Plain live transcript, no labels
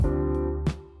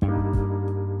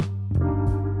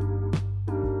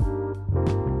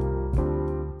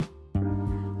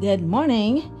Good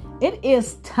morning. It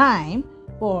is time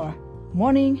for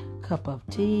Morning Cup of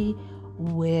Tea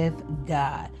with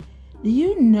God. Do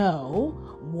you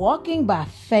know walking by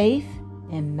faith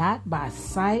and not by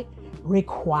sight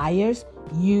requires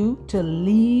you to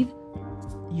leave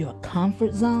your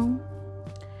comfort zone?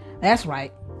 That's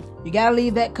right. You got to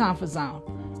leave that comfort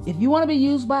zone. If you want to be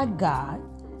used by God,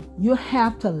 you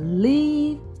have to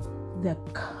leave the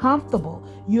comfortable.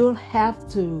 You'll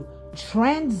have to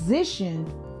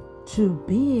transition to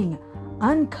being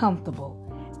uncomfortable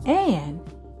and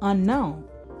unknown.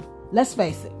 Let's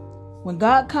face it, when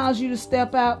God calls you to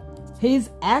step out, He's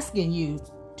asking you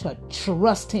to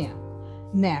trust Him.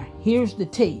 Now, here's the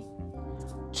T.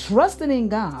 Trusting in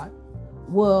God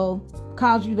will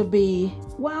cause you to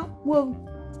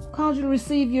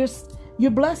receive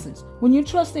your blessings. When you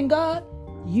trust in God,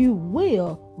 you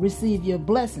will receive your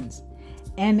blessings.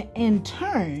 And in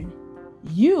turn,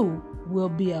 you will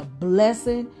be a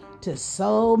blessing to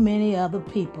so many other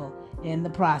people in the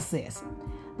process.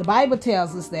 The Bible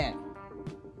tells us that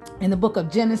in the book of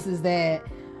Genesis that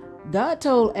God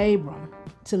told Abram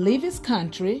to leave his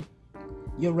country,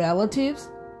 your relatives,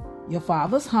 your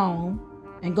father's home,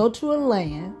 and go to a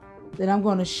land that I'm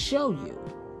going to show you.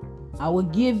 I will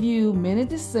give you many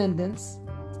descendants,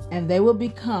 and they will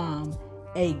become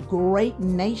a great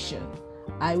nation.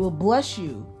 I will bless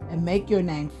you and make your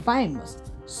name famous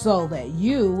so that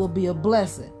you will be a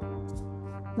blessing.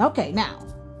 Okay, now,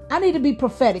 I need to be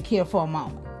prophetic here for a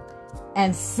moment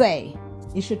and say,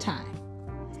 it's your time.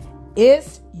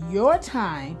 It's your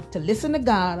time to listen to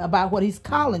God about what He's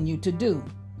calling you to do.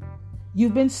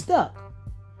 You've been stuck.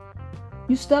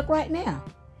 You're stuck right now.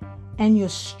 And you're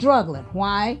struggling.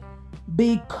 Why?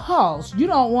 Because you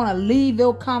don't want to leave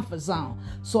your comfort zone.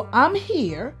 So I'm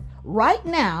here right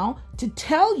now to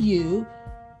tell you,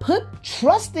 put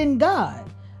trust in God.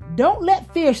 Don't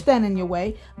let fear stand in your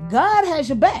way. God has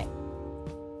your back.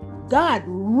 God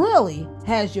really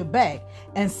has your back.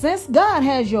 And since God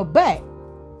has your back,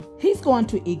 He's going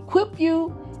to equip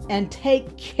you and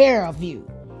take care of you.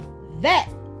 That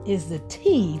is the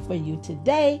tea for you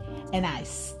today, and I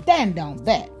stand on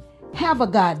that. Have a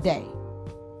God day.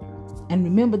 And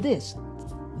remember this,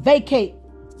 vacate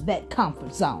that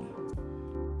comfort zone.